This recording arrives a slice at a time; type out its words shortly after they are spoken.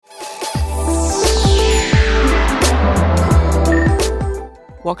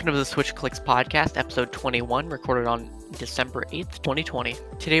Welcome to the Switch Clicks podcast, episode 21, recorded on December 8th, 2020.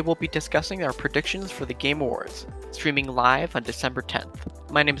 Today we'll be discussing our predictions for the Game Awards, streaming live on December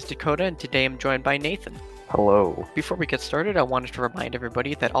 10th. My name is Dakota, and today I'm joined by Nathan. Hello. Before we get started, I wanted to remind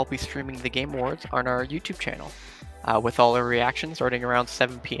everybody that I'll be streaming the Game Awards on our YouTube channel, with all our reactions starting around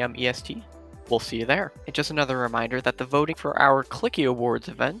 7 p.m. EST. We'll see you there. And just another reminder that the voting for our Clicky Awards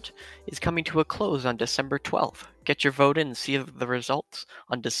event is coming to a close on December 12th. Get your vote in and see the results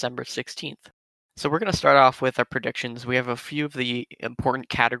on December 16th. So we're going to start off with our predictions. We have a few of the important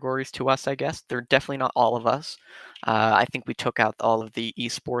categories to us, I guess. They're definitely not all of us. I think we took out all of the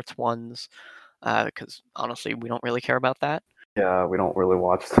esports ones because honestly, we don't really care about that. Yeah, we don't really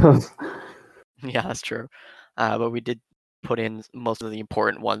watch those. Yeah, that's true. But we did put in most of the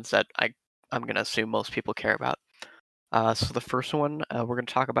important ones that I'm going to assume most people care about. So the first one we're going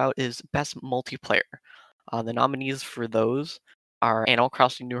to talk about is Best Multiplayer. The nominees for those are Animal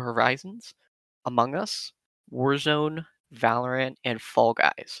Crossing New Horizons, Among Us, Warzone, Valorant, and Fall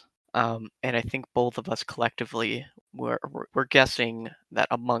Guys. And I think both of us collectively, we're guessing that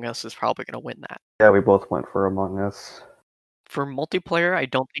Among Us is probably going to win that. Yeah, we both went for Among Us. For multiplayer, I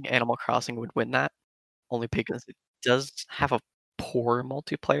don't think Animal Crossing would win that, only because it does have a poor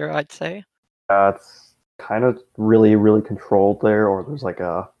multiplayer, I'd say. It's kind of really controlled there, or there's like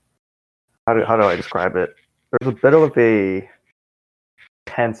a how do I describe it? There's a bit of a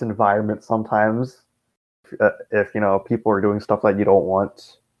tense environment sometimes if people are doing stuff that you don't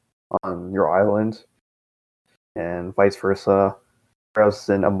want on your island, and vice versa. Whereas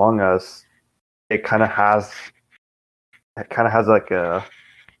in Among Us, it kind of has like a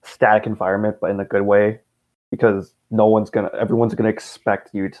static environment, but in a good way, because everyone's gonna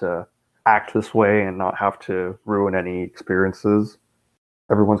expect you to act this way and not have to ruin any experiences.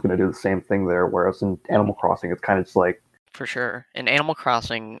 Everyone's gonna do the same thing there, whereas in Animal Crossing, it's kind of just like, For sure. And Animal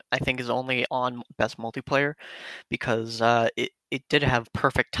Crossing, I think, is only on Best Multiplayer because it did have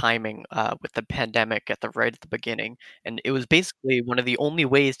perfect timing with the pandemic right at the beginning, and it was basically one of the only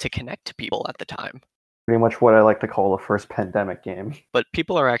ways to connect to people at the time. pretty much what I like to call the first pandemic game. But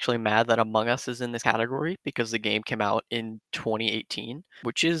people are actually mad that Among Us is in this category because the game came out in 2018,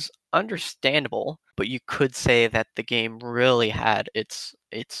 which is understandable, but you could say that the game really had its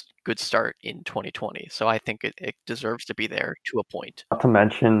good start in 2020. So I think it deserves to be there to a point. Not to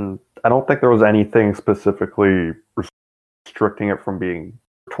mention, I don't think there was anything specifically restricting it from being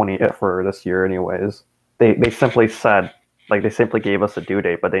 20 for this year anyways. They simply said, like, they simply gave us a due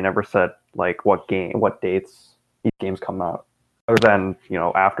date, but they never said like what dates these games come out, other than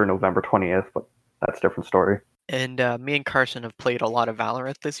after November 20th, but that's a different story. And me and Carson have played a lot of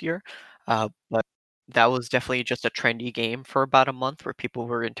Valorant this year, but that was definitely just a trendy game for about a month where people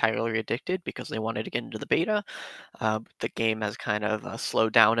were entirely addicted because they wanted to get into the beta. The game has kind of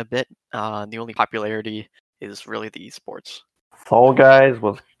slowed down a bit. The only popularity is really the esports. Fall Guys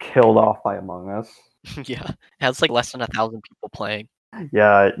was killed off by Among Us. Yeah, it has like less than 1,000 people playing.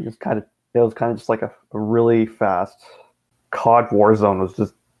 Yeah, it was kind of just like a really fast COD Warzone was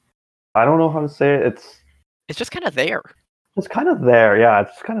just, I don't know how to say it. It's just kind of there. It's kind of there. Yeah,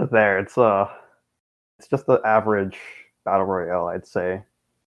 it's kind of there. It's just the average battle royale, I'd say.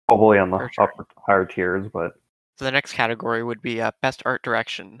 Probably on the Sure. higher tiers, but So the next category would be Best Art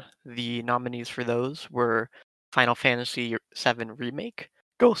Direction. The nominees for those were Final Fantasy VII Remake,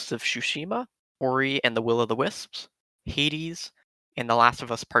 Ghosts of Tsushima, Ori and the Will of the Wisps, Hades, and The Last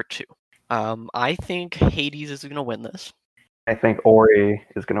of Us Part 2. I think Hades is going to win this. I think Ori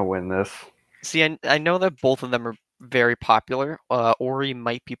is going to win this. See, I know that both of them are very popular. Ori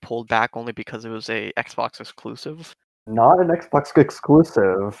might be pulled back only because it was a Xbox exclusive. Not an Xbox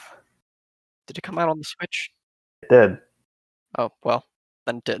exclusive. Did it come out on the Switch? It did. Oh, well,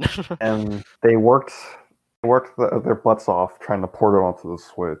 then it did. And they worked their butts off trying to port it onto the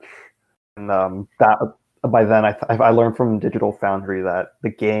Switch. And that by then I learned from Digital Foundry that the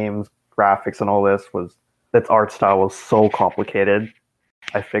game's graphics and all this its art style was so complicated.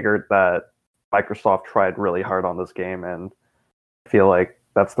 I figured that Microsoft tried really hard on this game, and I feel like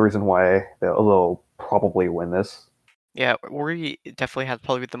that's the reason why they'll probably win this. Yeah, Ori definitely has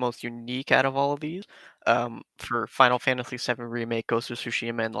probably the most unique out of all of these. For Final Fantasy VII Remake, Ghost of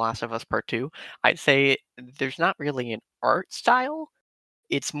Tsushima, and The Last of Us Part 2, I'd say there's not really an art style.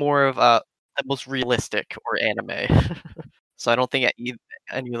 It's more of the most realistic or anime. So I don't think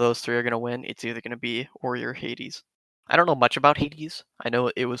any of those three are going to win. It's either going to be Ori or Hades. I don't know much about Hades. I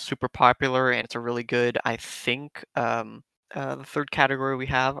know it was super popular and it's a really good. I think the third category we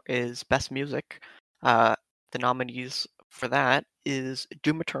have is Best Music. The nominees for that is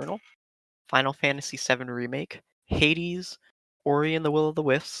Doom Eternal, Final Fantasy VII Remake, Hades, Ori and the Will of the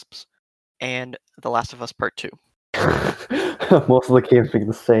Wisps, and The Last of Us Part 2. Most of the games being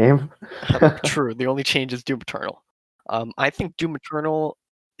the same. True, the only change is Doom Eternal. I think Doom Eternal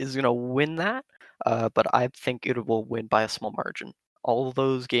is gonna win that, but I think it will win by a small margin. All of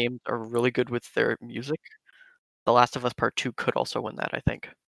those games are really good with their music. The Last of Us Part 2 could also win that, I think.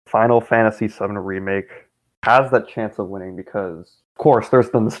 Final Fantasy VII Remake has that chance of winning because, of course, there's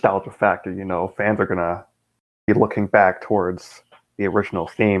the nostalgia factor. You know, fans are gonna be looking back towards the original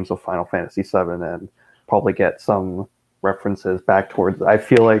themes of Final Fantasy VII and probably get some references back towards it. I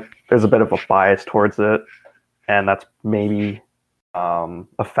feel like there's a bit of a bias towards it, and that's maybe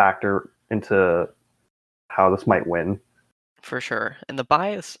a factor into how this might win. For sure. And the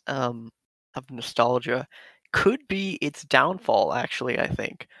bias of nostalgia could be its downfall, actually, I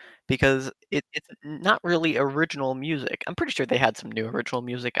think, because it's not really original music. I'm pretty sure they had some new original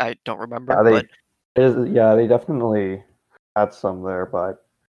music. I don't remember, Yeah, but they definitely had some there, but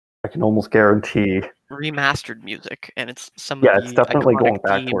I can almost guarantee. remastered music, and it's some of Yeah, it's the definitely iconic going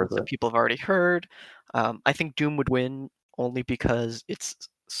back themes towards that it. people have already heard. I think Doom would win only because it's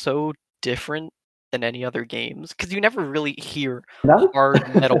so different than any other games. Because you never really hear Now,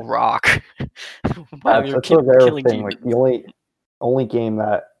 hard metal rock while that's you're a rare killing thing. Like the demons. only game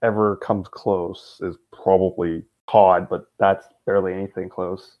that ever comes close is probably COD, but that's barely anything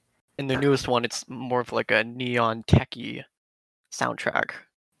close. In the newest one, it's more of like a neon techie soundtrack.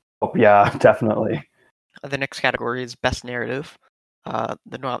 Oh, yeah, definitely. The next category is Best Narrative.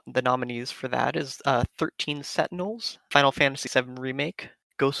 The nominees for that is 13 Sentinels, Final Fantasy VII Remake,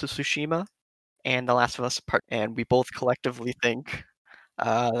 Ghost of Tsushima, and The Last of Us Part. And we both collectively think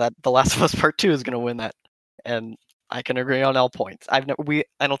that The Last of Us Part 2 is going to win that. And I can agree on all points. I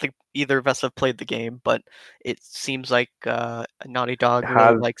don't think either of us have played the game, but it seems like Naughty It Dog really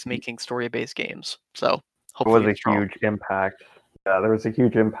has likes making story-based games. So It hopefully was a it's strong. huge impact. Yeah, there was a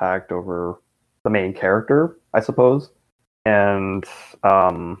huge impact over the main character, I suppose. And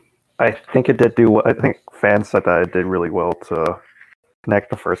I think it did do. I think fans said that it did really well to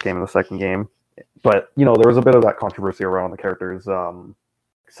connect the first game and the second game. But you know, there was a bit of that controversy around the character's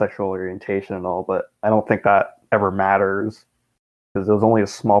sexual orientation and all. But I don't think that ever matters because there was only a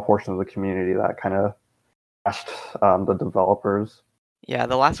small portion of the community that kind of bashed the developers. Yeah,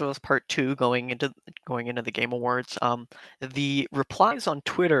 The Last of Us Part 2 going into the Game Awards. The replies on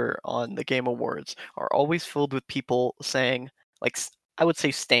Twitter on the Game Awards are always filled with people saying, like, I would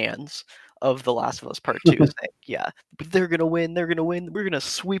say stands of The Last of Us Part 2 saying, yeah, they're gonna win, we're gonna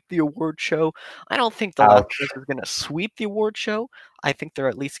sweep the award show. I don't think The Last of Ouch. Us is gonna sweep the award show. I think they're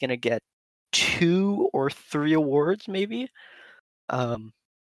at least gonna get 2 or 3 awards, maybe. Um,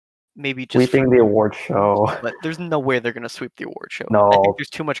 Maybe just for Sweeping the award show. but there's no way they're gonna sweep the award show. I think No, there's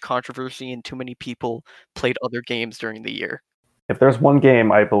too much controversy and too many people played other games during the year. if there's one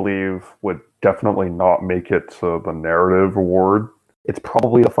game I believe would definitely not make it to the narrative award, it's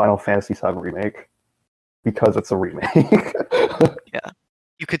probably the Final Fantasy VII remake because it's a remake. Yeah.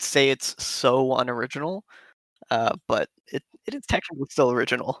 You could say it's so unoriginal, but it is technically still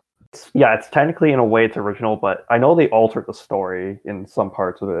original. Yeah, it's technically in a way it's original, but I know they altered the story in some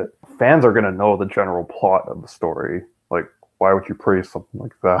parts of it. Fans are gonna know the general plot of the story. Like, why would you praise something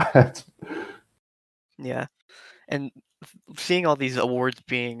like that? Yeah. And seeing all these awards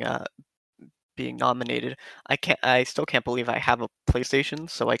being nominated, I still can't believe I have a PlayStation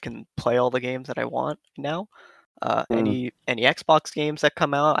so I can play all the games that I want now. Hmm, Any Xbox games that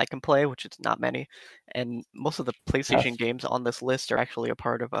come out, I can play, which is not many. And most of the PlayStation yes. games on this list are actually a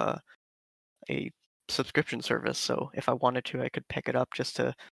part of a subscription service. So if I wanted to, I could pick it up just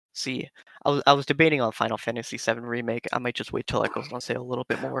to see. I was debating on Final Fantasy VII Remake. I might just wait till it goes on sale a little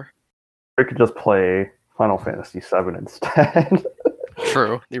bit more. We could just play Final Fantasy VII instead.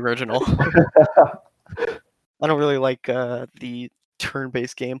 True, the original. I don't really like the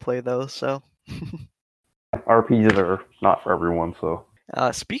turn-based gameplay though. So RPGs are not for everyone, so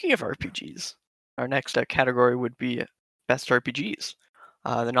speaking of RPGs, our next category would be best RPGs.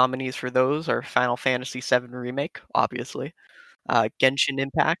 The nominees for those are Final Fantasy VII Remake, obviously, Genshin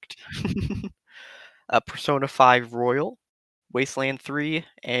Impact, Persona 5 Royal, Wasteland 3,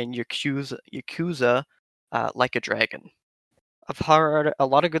 and Yakuza Like a Dragon. I've heard a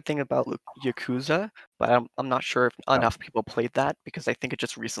lot of good thing about Yakuza, but I'm not sure if yeah. enough people played that because I think it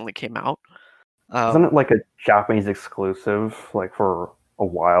just recently came out. Isn't Um, it like a Japanese exclusive, like for a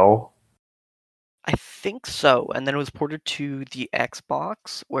while? I think so, and then it was ported to the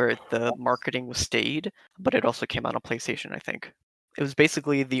Xbox where the marketing was stayed, but it also came out on PlayStation, I think. It was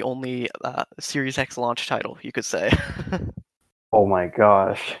basically the only Series X launch title, you could say. Oh my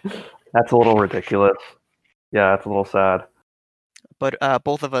gosh, that's a little ridiculous. Yeah, it's a little sad. But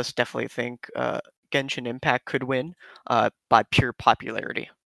both of us definitely think Genshin Impact could win by pure popularity.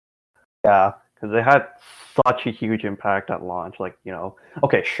 Yeah, because it had such a huge impact at launch. Like,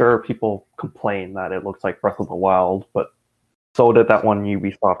 okay, sure, people complain that it looks like Breath of the Wild, but so did that one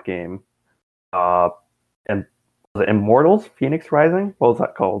Ubisoft game. Uh, and was it Immortals Phoenix Rising? What was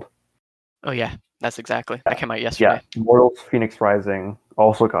that called? Oh yeah, that's exactly. That Yeah, came out yeah. yesterday. Immortals Phoenix Rising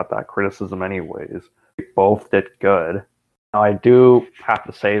also got that criticism, anyways. They both did good. Now, I do have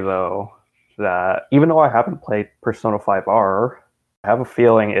to say though that even though I haven't played Persona 5R, I have a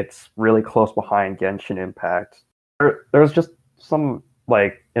feeling it's really close behind Genshin Impact. There's just some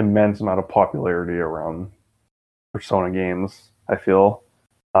like immense amount of popularity around Persona games, I feel.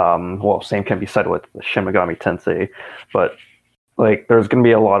 Well, same can be said with Shin Megami Tensei, but like there's going to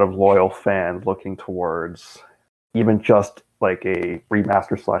be a lot of loyal fans looking towards even just like a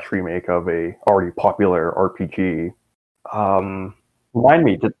remaster slash remake of a already popular RPG. Um, Remind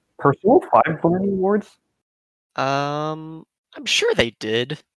me, did Persona 5 win any awards? I'm sure they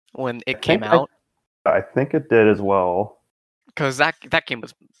did when I it came think I out, I think it did as well. because that game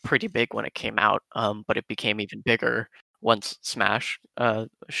was pretty big when it came out. But it became even bigger once Smash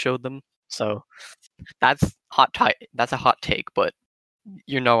showed them. So that's a hot take, but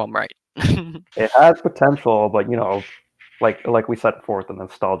I'm right. It has potential, but like we set forth the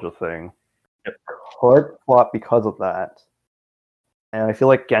nostalgia thing. It could flop because of that. And I feel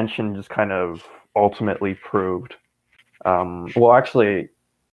like Genshin just kind of ultimately proved well, actually,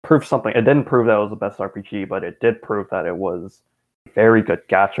 proved something. It didn't prove that it was the best RPG, but it did prove that it was a very good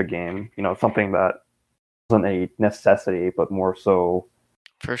gacha game. Something that wasn't a necessity, but more so.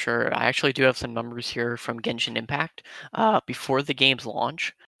 For sure. I actually do have some numbers here from Genshin Impact. Before the game's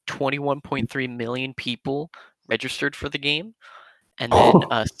launch, 21.3 million people registered for the game, and then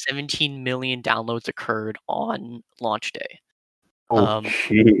Oh, 17 million downloads occurred on launch day. oh, Um,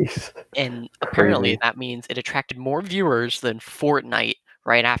 jeez, and apparently crazy. that means it attracted more viewers than Fortnite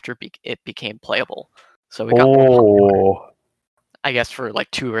right after it became playable. So it got more popular, Oh, I guess, for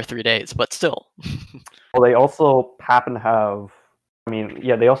like 2 or 3 days, but still. well, they also happen to have. I mean,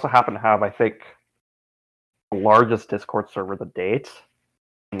 yeah, they also happen to have. I think the largest Discord server to date,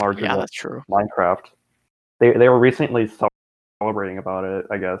 larger Yeah, than that's true. Minecraft. They were recently celebrating about it,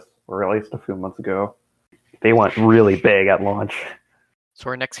 I guess, or at least a few months ago. They went really big at launch. So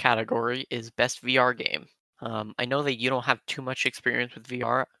our next category is best VR game. I know that you don't have too much experience with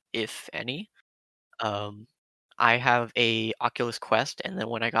VR, if any. Um, I have a Oculus Quest, and then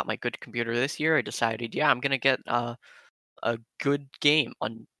when I got my good computer this year, I decided, yeah, I'm gonna get a good game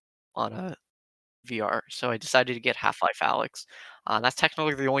on a VR. So I decided to get Half-Life Alyx. That's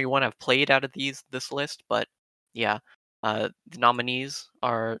technically the only one I've played out of this list, but yeah, the nominees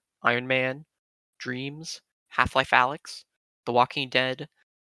are Iron Man, Dreams, Half-Life Alyx, The Walking Dead,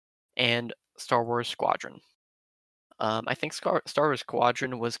 and Star Wars Squadron. I think Star Wars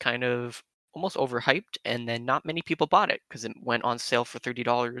Squadron was kind of almost overhyped, and then not many people bought it because it went on sale for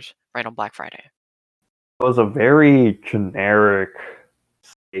 $30 right on Black Friday. It was a very generic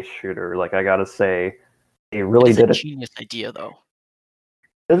space shooter. Like I gotta say, they It really is a did it. genius idea, though.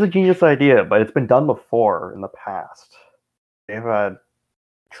 It's a genius idea, but it's been done before in the past. They've had a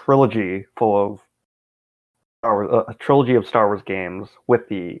trilogy full of a trilogy of Star Wars games with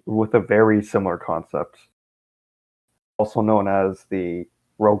a very similar concept, also known as the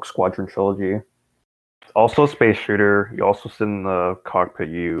Rogue Squadron trilogy. It's also a space shooter. You also sit in the cockpit.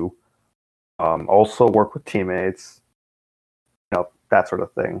 You also work with teammates. That sort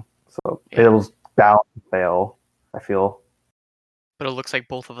of thing. So it Yeah, was bound to fail. I feel. but it looks like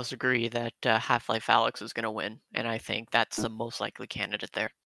both of us agree that Half-Life Alyx is going to win, and I think that's the most likely candidate there.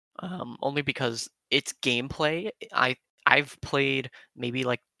 Only because its gameplay, I've played maybe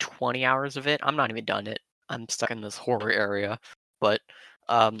like 20 hours of it. I'm not even done it. I'm stuck in this horror area, but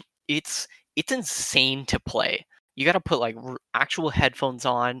um, it's it's insane to play. You got to put like actual headphones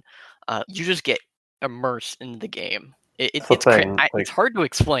on. You just get immersed in the game. That's the thing. It's Like, hard to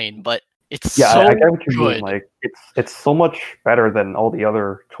explain, but it's yeah, I so get what you mean. good. Like, it's so much better than all the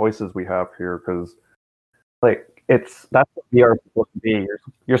other choices we have here because, like, that's what VR is supposed to be.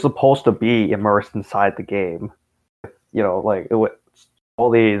 You're supposed to be immersed inside the game. Like all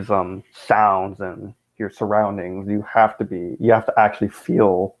these sounds and your surroundings. You have to actually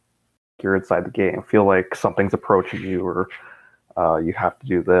feel like you're inside the game. Feel like something's approaching you, or you have to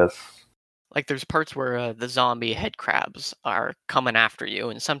do this. Like there's parts where the zombie head crabs are coming after you,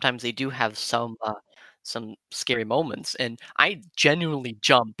 and sometimes they do have some scary moments. And I genuinely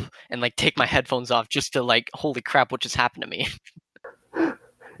jump and like take my headphones off just to like, holy crap, what just happened to me?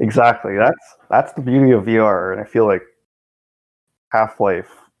 Exactly. That's the beauty of VR, and I feel like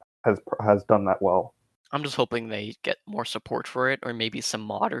Half-Life has done that well. I'm just hoping they get more support for it, or maybe some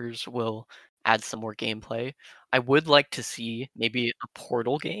modders will add some more gameplay. I would like to see maybe a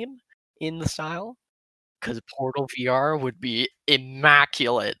Portal game in the style, because Portal VR would be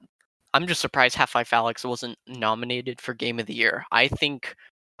immaculate. I'm just surprised Half-Life Alyx wasn't nominated for Game of the Year. I think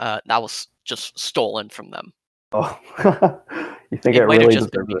that was just stolen from them. Oh, you think it It might have really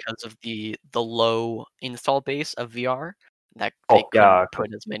just been deserves it? because of the low install base of VR that they Oh couldn't yeah, because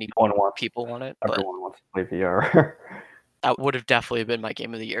put as many wants people on it, but everyone wants to play VR. that would have definitely been my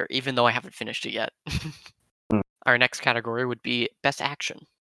Game of the Year, even though I haven't finished it yet. Hmm. Our next category would be Best Action,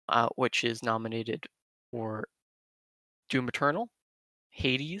 which is nominated for Doom Eternal,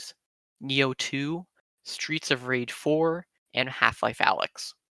 Hades, Neo 2, Streets of Rage 4, and Half-Life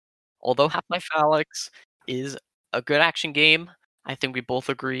Alyx. Although Half-Life Alyx is a good action game, I think we both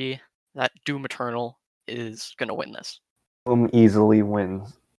agree that Doom Eternal is gonna win this. Doom easily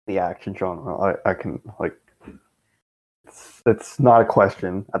wins the action genre. I can like it's not a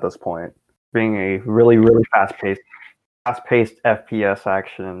question at this point. Being a really fast paced FPS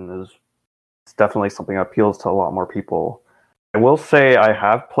action is definitely something that appeals to a lot more people. I will say I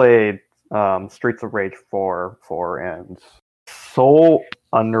have played Streets of Rage 4, and so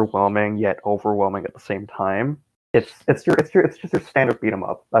underwhelming yet overwhelming at the same time. It's just your standard beat 'em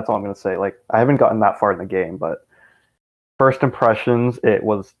up. That's all I'm gonna say. Like I haven't gotten that far in the game, but first impressions, it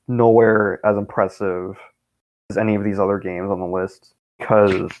was nowhere as impressive as any of these other games on the list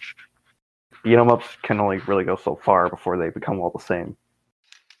because beat 'em ups can only really go so far before they become all the same.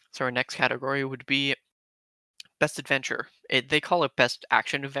 So our next category would be Best Adventure. They call it Best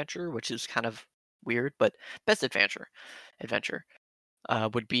Action Adventure, which is kind of weird, but Best Adventure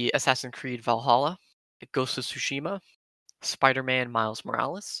would be Assassin's Creed Valhalla, Ghost of Tsushima, Spider-Man Miles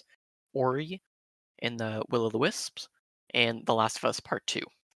Morales, Ori and the Will of the Wisps, and The Last of Us Part 2.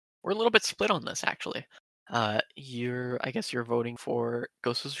 We're a little bit split on this actually. I guess you're voting for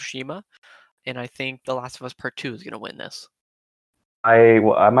Ghost of Tsushima, and I think The Last of Us Part 2 is going to win this.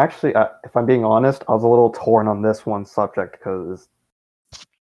 I'm actually, if I'm being honest, I was a little torn on this one subject because,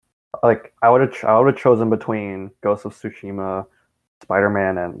 like, I would have chosen between Ghost of Tsushima,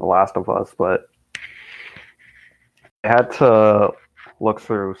 Spider-Man, and The Last of Us, but I had to look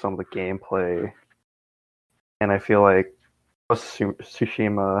through some of the gameplay, and I feel like Ghost of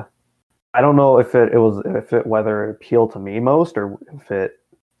Tsushima. I don't know if it whether it appealed to me most or if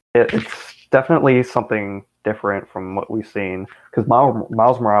it's definitely something different from what we've seen because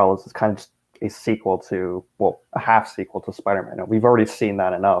Miles Morales is kind of a sequel to a half sequel to Spider-Man. And we've already seen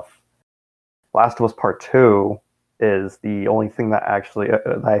that enough. Last of Us Part 2 is the only thing that actually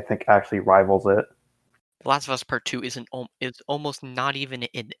that I think actually rivals it. The Last of Us Part 2 is almost not even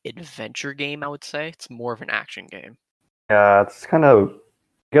an adventure game, I would say. It's more of an action game. Yeah, it's kind of,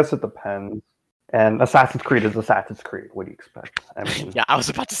 I guess it depends. And Assassin's Creed is Assassin's Creed. What do you expect? I mean, Yeah, I was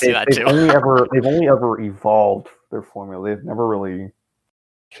about to say that too. they've only ever evolved their formula. They've never really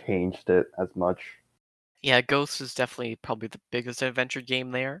changed it as much. Yeah, Ghost is definitely probably the biggest adventure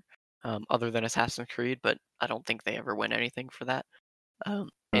game there, other than Assassin's Creed, but I don't think they ever win anything for that. Hmm.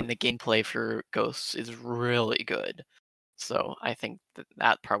 And the gameplay for Ghosts is really good. So I think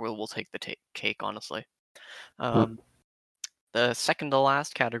that probably will take the cake, honestly. Hmm. Um, the second to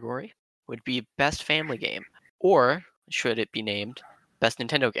last category would be Best Family Game, or should it be named Best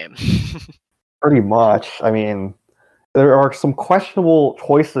Nintendo Game? Pretty much. I mean, there are some questionable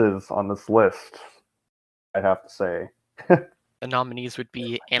choices on this list, I'd have to say. The nominees would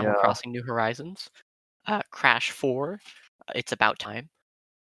be Animal Yeah. Crossing New Horizons, Crash 4, It's About Time,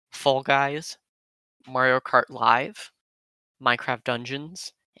 Fall Guys, Mario Kart Live, Minecraft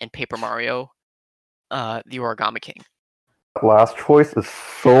Dungeons, and Paper Mario, The Origami King. Last choice is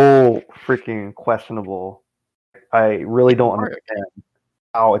so freaking questionable. I really Paper don't Mario King. understand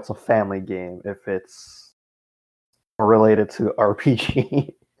how it's a family game if it's related to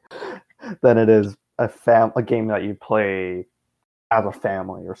RPG than it is a game that you play as a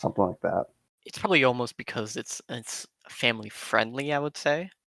family or something like that. It's probably almost because it's family friendly, I would say,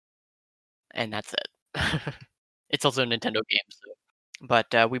 and that's it. It's also a Nintendo game, so.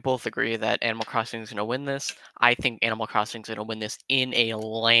 But we both agree that Animal Crossing is going to win this. I think Animal Crossing is going to win this in a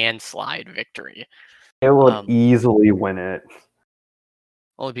landslide victory. It would Um, easily win it.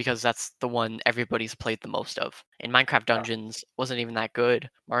 Only because that's the one everybody's played the most of. And Minecraft Dungeons wasn't even that good.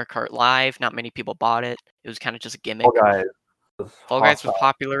 Mario Kart Live, not many people bought it. It was kind of just a Fall gimmick. Guys was Fall Guys was hostile.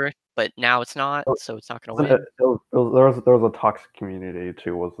 popular, but now it's not, so it's not going to Wasn't it, win. there was a toxic community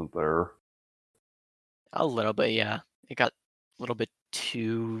too, wasn't there? A little bit, yeah. It got a little bit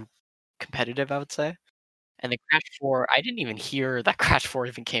too competitive, I would say. And the Crash 4, I didn't even hear that Crash 4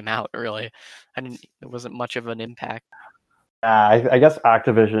 even came out, really. It wasn't much of an impact. I guess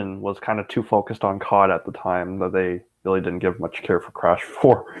Activision was kind of too focused on COD at the time that they really didn't give much care for Crash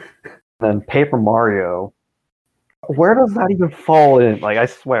 4. And Paper Mario, where does that even fall in? Like, I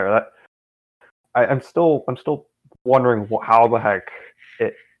swear that I'm still wondering how the heck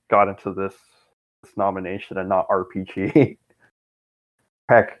it got into this nomination and not RPG.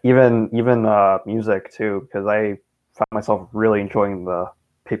 Heck, even music too, because I found myself really enjoying the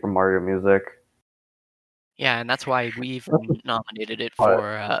Paper Mario music. Yeah, and that's why we even nominated it But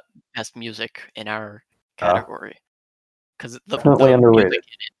for best music in our category. Because definitely the music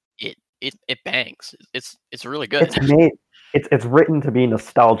underrated. in it bangs. It's really good. It's made. It's written to be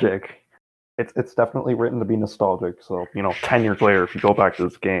nostalgic. It's definitely written to be nostalgic. So 10 years later, if you go back to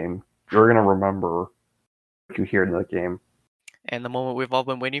this game, you're gonna remember what you hear in the game. And the moment we've all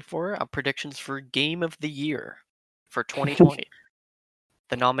been waiting for, our predictions for Game of the Year for 2020.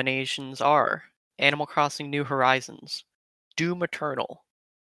 The nominations are Animal Crossing New Horizons, Doom Eternal,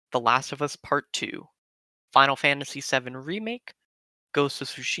 The Last of Us Part 2, Final Fantasy VII Remake, Ghost of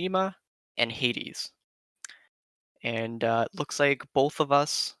Tsushima, and Hades. And looks like both of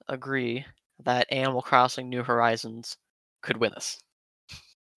us agree that Animal Crossing New Horizons could win this.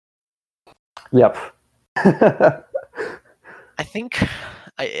 Yep. I think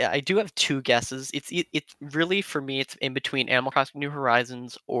I do have two guesses. It's really for me. It's in between Animal Crossing New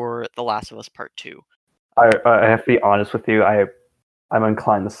Horizons or The Last of Us Part 2. I have to be honest with you. I'm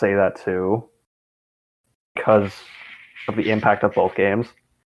inclined to say that too, because of the impact of both games.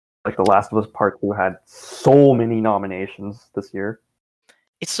 Like The Last of Us Part 2 had so many nominations this year.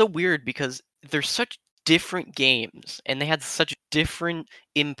 It's so weird because they're such different games and they had such different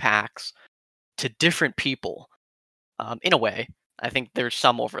impacts to different people. In a way, I think there's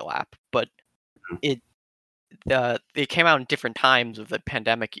some overlap, but it they came out in different times of the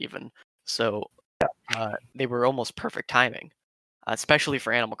pandemic even, so they were almost perfect timing, especially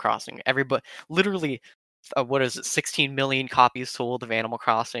for Animal Crossing. Everybody, literally, what is it? 16 million copies sold of Animal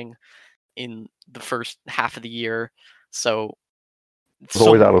Crossing in the first half of the year. So It's so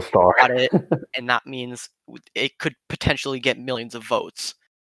always many out of people stock. bought it, and that means it could potentially get millions of votes.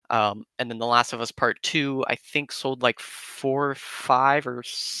 And then The Last of Us Part 2, I think, sold like 4, 5, or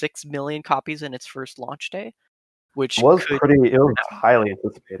 6 million copies in its first launch day, which could. It was highly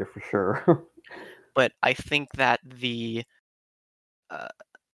anticipated for sure. But I think that uh,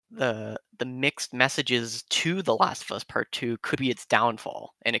 the mixed messages to The Last of Us Part 2 could be its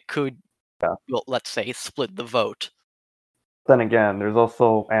downfall, and it could, Yeah. well, let's say, split the vote. Then again, there's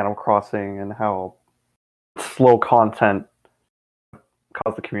also Animal Crossing and how slow content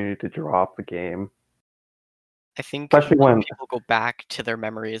caused the community to drop the game. I think Especially when when people go back to their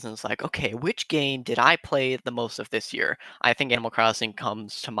memories and it's like, okay, which game did I play the most of this year? I think Animal Crossing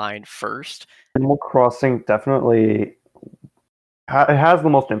comes to mind first. Animal Crossing definitely it has the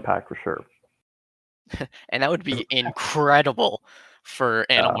most impact for sure. And that would be incredible for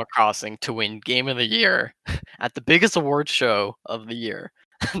Animal Crossing to win Game of the Year at the biggest awards show of the year.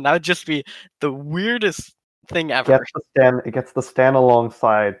 That would just be the weirdest thing ever. It gets to stand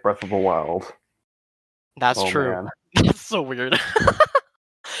alongside Breath of the Wild. That's Oh true. man. That's so weird.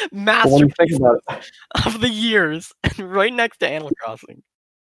 But when you think Masterpiece about it, of the years, right next to Animal Crossing.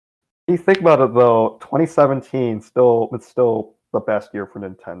 you think about it though, 2017 it's still the best year for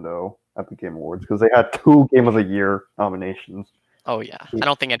Nintendo at the Game Awards because they had 2 Game of the Year nominations. Oh yeah, I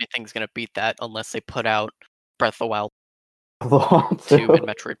don't think anything's gonna beat that unless they put out Breath of the Wild 2 and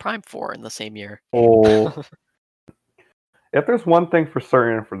Metroid Prime 4 in the same year. Oh, if there's one thing for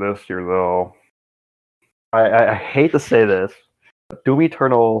certain for this year, though, I hate to say this, but Doom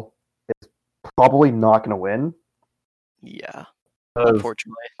Eternal is probably not going to win. Yeah, Because,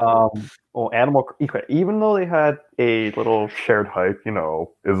 unfortunately. Even though they had a little shared hype,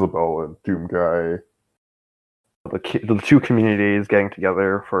 Isabel and Doom Guy, the two communities getting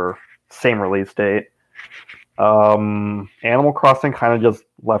together for same release date. Animal Crossing kind of just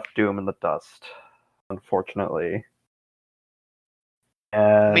left Doom in the dust, unfortunately.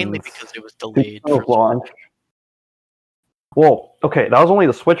 And Mainly because it was delayed for launch. Well, okay, that was only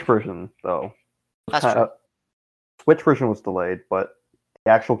the Switch version, though. That's true. Switch version was delayed, but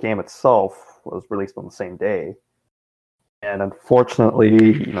the actual game itself was released on the same day. And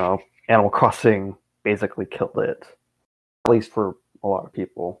unfortunately, Animal Crossing basically killed it, at least for a lot of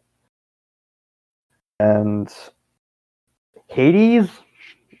people. And Hades,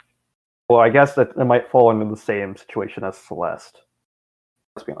 well, I guess that it might fall into the same situation as Celeste.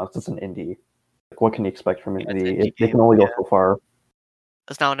 Let's be honest, it's an indie. Like, what can you expect from an indie? They can only go so far.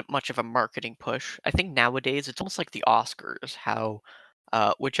 it's not much of a marketing push. I think nowadays it's almost like the Oscars, how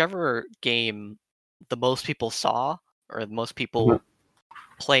whichever game the most people saw or the most Mhm. people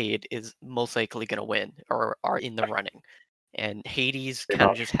played is most likely going to win or are in the running. And Hades Pretty kind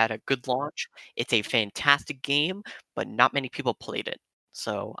of much. just had a good launch. It's a fantastic game, but not many people played it.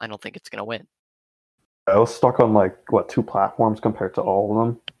 So I don't think it's going to win. I was stuck on like what 2 platforms compared to all of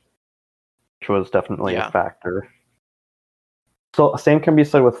them, which was definitely a Yeah. factor. So same can be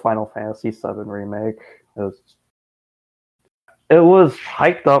said with Final Fantasy VII Remake. It was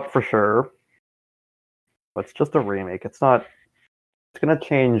hyped up for sure, but it's just a remake. It's not. It's gonna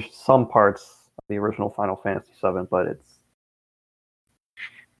change some parts of the original Final Fantasy VII, but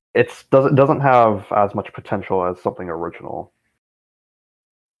doesn't have as much potential as something original.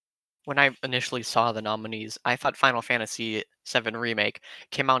 When I initially saw the nominees, I thought Final Fantasy VII Remake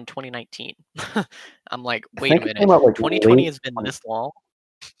came out in 2019. I'm like, I wait a think it minute, came out like 2020 late. has been this long?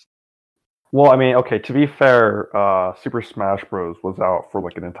 Well, I mean, okay. To be fair, Super Smash Bros. Was out for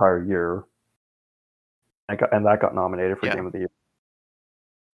like an entire year, and that got nominated for Yeah. Game of the Year.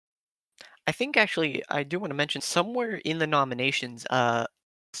 I think actually I do want to mention somewhere in the nominations,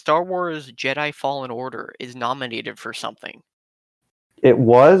 Star Wars Jedi Fallen Order is nominated for something. It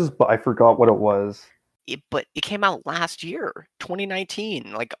was, but I forgot what it was. But it came out last year,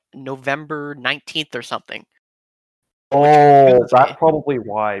 2019, like November 19th or something, which Oh, confuses that's me. probably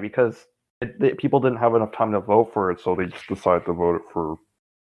why, because people didn't have enough time to vote for it, so they just decided to vote it for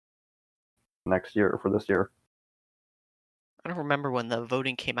next year, for this year. I don't remember when the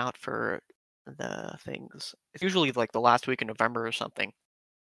voting came out for the things. It's usually like the last week in November or something.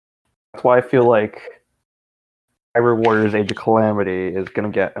 That's why I feel like Hyrule Warriors Age of Calamity is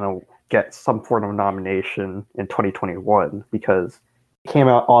going to get some form of nomination in 2021 because it came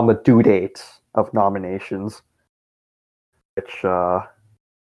out on the due date of nominations, which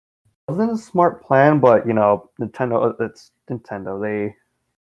wasn't a smart plan, but Nintendo, it's Nintendo. They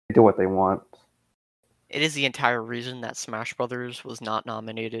do what they want. It is the entire reason that Smash Brothers was not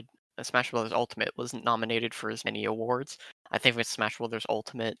nominated. Smash Brothers Ultimate wasn't nominated for as many awards. I think if Smash Brothers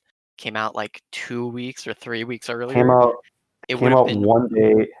Ultimate came out like 2 weeks or 3 weeks Came earlier, out it would came have out been. one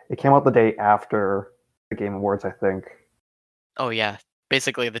day. It came out the day after the Game Awards, I think. Oh yeah,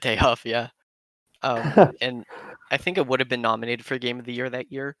 basically the day of, yeah. And I think it would have been nominated for Game of the Year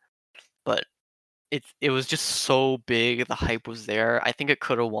that year, but it was just so big. The hype was there. I think it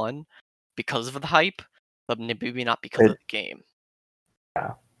could have won because of the hype, but maybe not because of It, the game.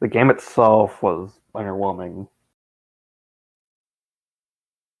 yeah, the game itself was underwhelming.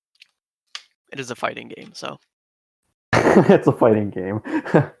 It is a fighting game, so. It's a fighting game.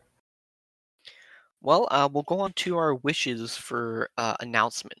 Well, we'll go on to our wishes for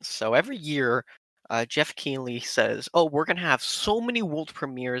announcements. So every year, Jeff Keighley says, "Oh, we're gonna have so many world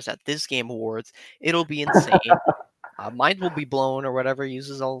premieres at this Game Awards. It'll be insane. Mind will be blown," or whatever. He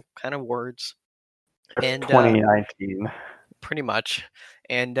uses all kind of words, and 2019. pretty much.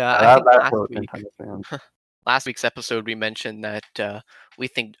 And I That think that hurt Nintendo fans. last week's episode, we mentioned that we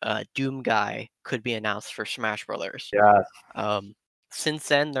think Doom Guy could be announced for Smash Brothers. Yes. Um, since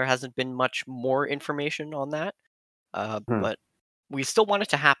then, there hasn't been much more information on that, Hmm. but we still want it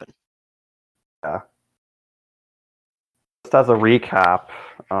to happen. Yeah. Just as a recap,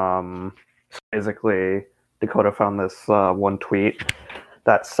 basically Dakota found this one tweet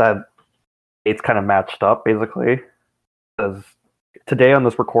that said it's kind of matched up. Basically, says today on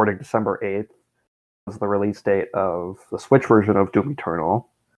this recording, December 8th, was the release date of the Switch version of Doom Eternal,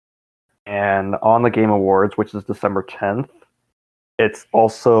 and on the Game Awards, which is December 10th, it's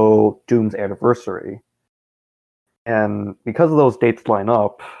also Doom's anniversary. And because of those dates line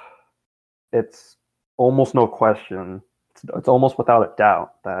up, it's almost no question. It's almost without a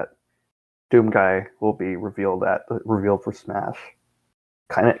doubt that Doom Guy will be revealed for Smash.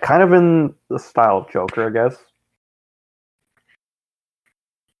 Kind of in the style of Joker, I guess.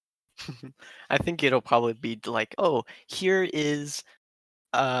 I think it'll probably be like, "Oh, here is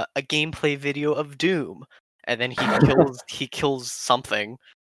a gameplay video of Doom," and then he kills something,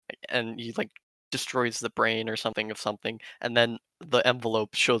 and he like destroys the brain or something of something, and then the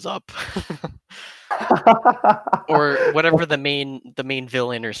envelope shows up. Or whatever the main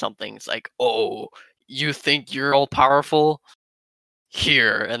villain or something. It's like, "Oh, you think you're all powerful?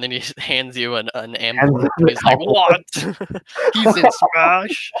 Here," and then he hands you an And envelope, and he's like, "What? He's in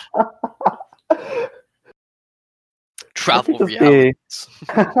Smash." That could Travel just be. realities.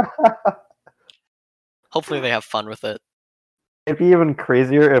 Hopefully, they have fun with it. It'd be even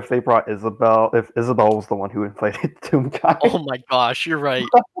crazier if they brought Isabel. If Isabel was the one who inflated Doom Guy. Oh my gosh, you're right.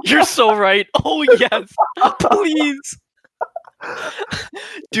 You're so right. Oh yes, please.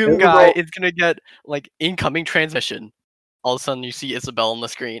 Doom Guy is gonna get like incoming transmission. All of a sudden, you see Isabelle on the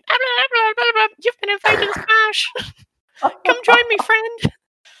screen. You've been invited to Smash. Come join me, friend.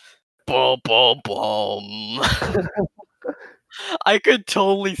 Boom, boom, boom. I could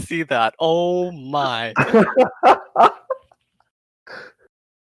totally see that. Oh my.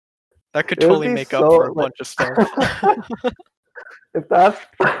 That could It would totally be make up for so a like bunch of stuff. if that's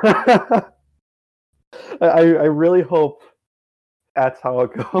I really hope that's how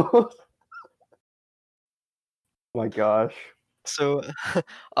it goes. Oh my gosh. So,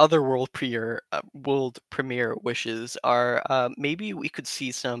 other world premiere wishes are maybe we could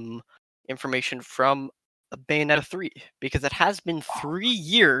see some information from Bayonetta 3 because it has been 3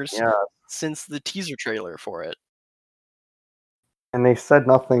 years Yeah. since the teaser trailer for it. And they said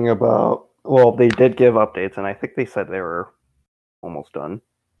nothing about well, they did give updates and I think they said they were almost done.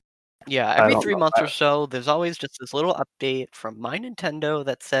 Yeah, I every don't 3 know. months or so, there's always just this little update from My Nintendo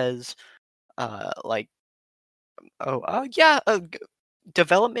that says, like, yeah,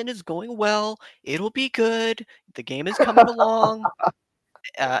 development is going well. It'll be good. The game is coming along.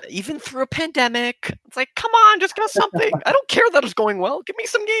 Even through a pandemic. It's like, come on, just give us something. I don't care that it's going well. Give me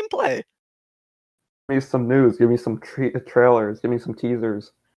some gameplay. Give me some news, give me some trailers, give me some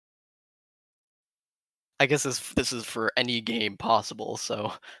teasers. I guess this is for any game possible.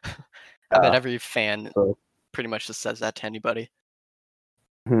 So I bet Yeah. every fan So pretty much just says that to anybody,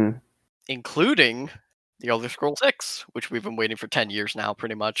 hmm. including The Elder Scrolls 6, which we've been waiting for 10 years now,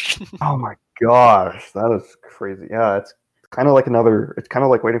 pretty much. Oh my gosh, that is crazy. Yeah, it's kind of like another. It's kind of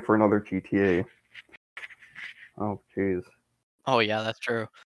like waiting for another GTA. Oh jeez. Oh yeah, that's true.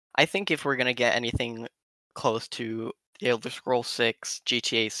 I think if we're gonna get anything close to The Elder Scrolls 6,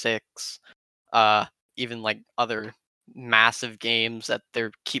 GTA 6, uh, even like other massive games that they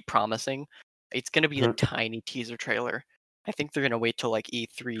keep promising, it's gonna be a Mhm. tiny teaser trailer. I think they're gonna wait till like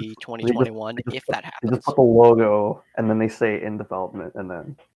E3 They just 2021 they just if put, that they just happens. put the logo and then they say in development and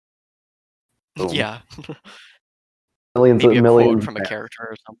then boom, Yeah, millions maybe of a quote millions. from a character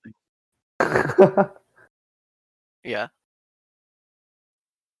or something. Of Yeah.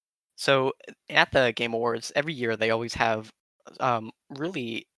 So at the Game Awards, every year they always have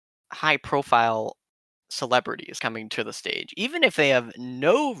really high profile celebrities coming to the stage, even if they have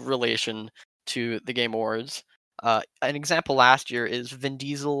no relation to the Game Awards. An example last year is Vin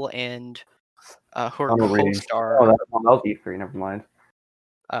Diesel and her Keanu Reeves. Oh, co-star. that was E3. Never mind.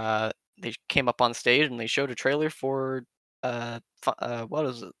 They came up on stage and they showed a trailer for what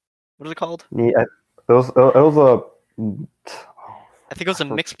is it? What is it called? Yeah, it was a. Oh, I think it was a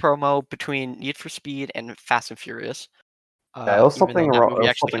mixed promo between Need for Speed and Fast and Furious. yeah, it was Even though something. that It movie was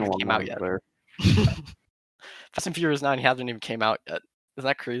actually something hasn't along came the out lines yet. there. Fast and Furious 9 hasn't even came out yet. Is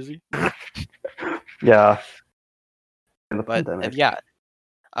that crazy? Yeah, in the But pandemic. yeah,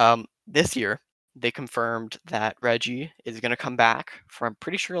 this year they confirmed that Reggie is gonna come back for I'm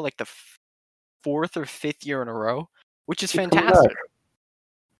pretty sure like the fourth or fifth year in a row, which is He's coming back. fantastic.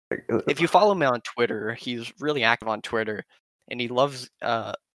 If you follow me on Twitter, he's really active on Twitter, and he loves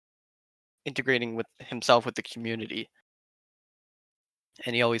integrating with himself with the community.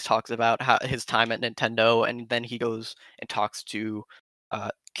 And he always talks about how his time at Nintendo, and then he goes and talks to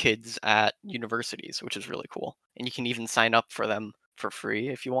kids at universities, which is really cool. And you can even sign up for them for free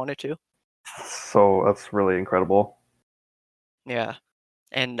if you wanted to. So that's really incredible. Yeah,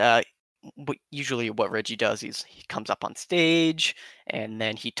 and usually what Reggie does is he comes up on stage and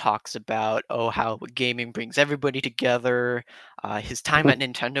then he talks about how gaming brings everybody together. His time at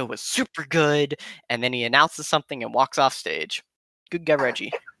Nintendo was super good, and then he announces something and walks off stage. Good guy,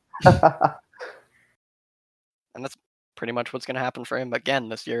 Reggie. And that's pretty much what's going to happen for him again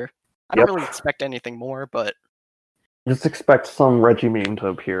this year. I don't Yep. really expect anything more, but Just expect some Reggie meme to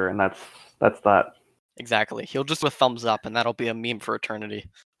appear, and that's that. exactly. He'll just do a thumbs up, and that'll be a meme for eternity.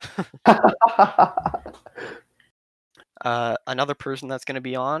 Another person that's going to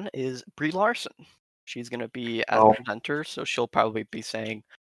be on is Brie Larson. She's going to be as a Oh, presenter, so she'll probably be saying,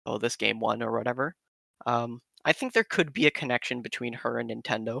 "Oh, this game won" or whatever. I think there could be a connection between her and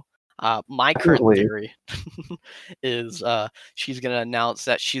Nintendo. My current definitely. theory is she's going to announce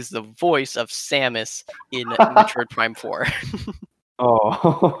that she's the voice of Samus in Metroid Prime 4.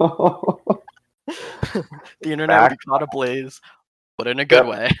 Oh, The internet would back. be caught ablaze, but in a good Yep,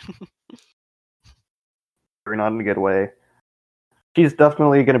 way. not in a good way. She's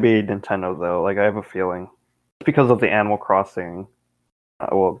definitely going to be Nintendo though. Like I have a feeling, just because of the Animal Crossing.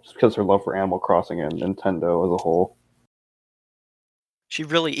 Well, just because her love for Animal Crossing and Nintendo as a whole. She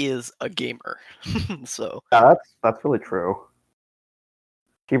really is a gamer. So Yeah, that's really true.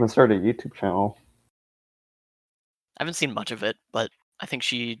 She even started a YouTube channel. haven't seen much of it, but I think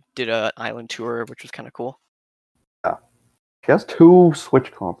she did a island tour, which was kind of cool. Yeah. She has two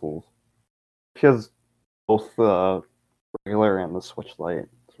Switch consoles. She has both the regular and the Switch Lite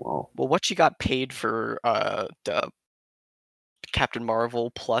as well. Well, what she got paid for the Captain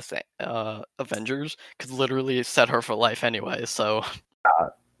Marvel plus Avengers could literally set her for life anyway. So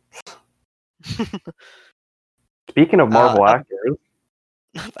Speaking of Marvel actors,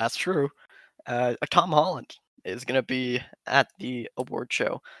 that's true. Tom Holland is going to be at the award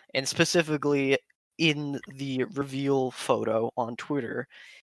show, and specifically in the reveal photo on Twitter,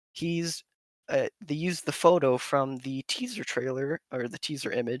 they used the photo from the teaser trailer or the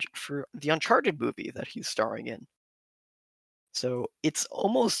teaser image for the Uncharted movie that he's starring in. So it's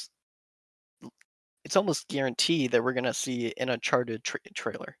almost guaranteed that we're going to see an Uncharted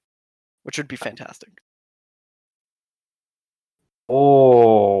trailer, which would be fantastic.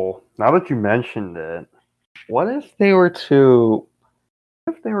 oh, now that you mentioned it, what if they were to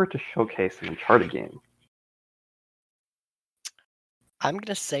showcase an Uncharted game? I'm going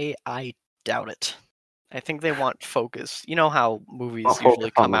to say I doubt it. I think they want focus. You know how movies Not usually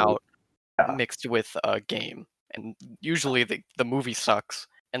focus on come the out yeah. mixed with a game, and usually the movie sucks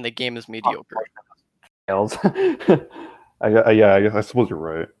and the game is mediocre. I suppose you're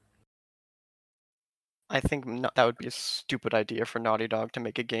right. I think that would be a stupid idea for Naughty Dog to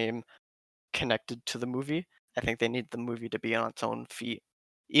make a game connected to the movie. I think they need the movie to be on its own feet,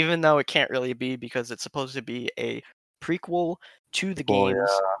 even though it can't really be because it's supposed to be a prequel to the Well, games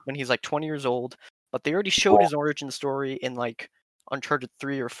yeah. when he's like 20 years old. But they already showed his origin story in like Uncharted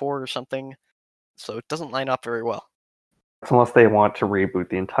 3 or 4 or something, so it doesn't line up very well. Unless they want to reboot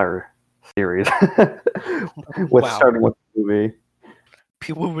the entire series with Wow. starting with the movie.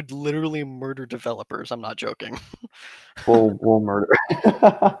 People would literally murder developers. I'm not joking. We'll murder.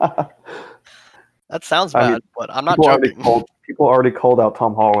 That sounds bad, but I'm not people joking. People already called out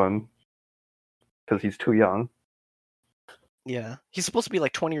Tom Holland because he's too young. Yeah, he's supposed to be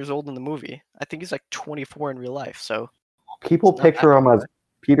like 20 years old in the movie. I think he's like 24 in real life. So people picture him as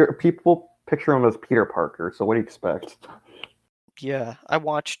Peter. People picture him as Peter Parker. So what do you expect? Yeah, I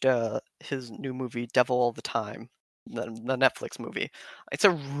watched his new movie Devil All the Time, the Netflix movie. It's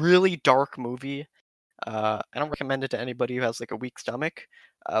a really dark movie. I don't recommend it to anybody who has like a weak stomach.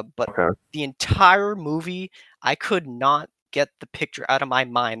 But Okay. the entire movie, I could not get the picture out of my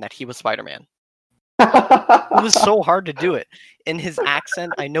mind that he was Spider-Man. It was so hard to do it. In his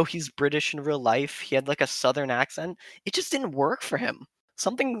accent, I know he's British in real life. He had like a southern accent. It just didn't work for him.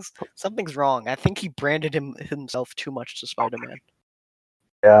 Something's wrong. I think he branded himself too much to Spider-Man.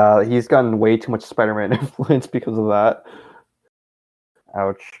 Yeah, he's gotten way too much Spider-Man influence because of that.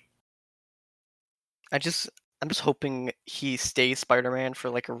 Ouch. I'm just hoping he stays Spider-Man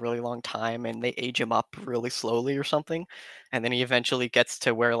for like a really long time and they age him up really slowly or something, and then he eventually gets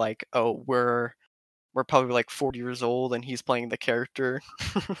to where like, oh, we're probably like 40 years old and he's playing the character.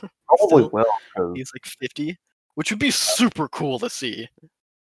 Probably Still, will. he's like 50, which would be super cool to see.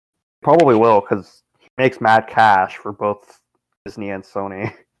 Probably will because he makes mad cash for both Disney and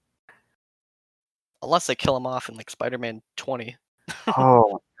Sony. Unless they kill him off in like Spider-Man 20.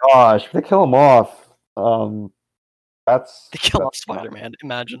 Oh my gosh, if they kill him off, that's They kill off Spider-Man,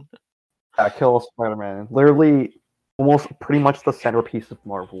 imagine. Yeah, kill off Spider-Man. Literally, almost pretty much the centerpiece of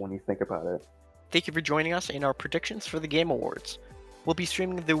Marvel when you think about it. Thank you for joining us in our predictions for the Game Awards. We'll be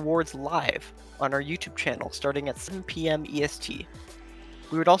streaming the awards live on our YouTube channel starting at 7 p.m. EST.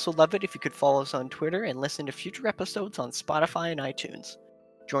 We would also love it if you could follow us on Twitter and listen to future episodes on Spotify and iTunes.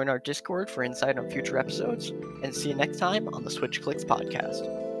 Join our Discord for insight on future episodes, and see you next time on the Switch Clicks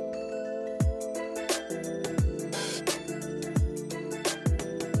podcast.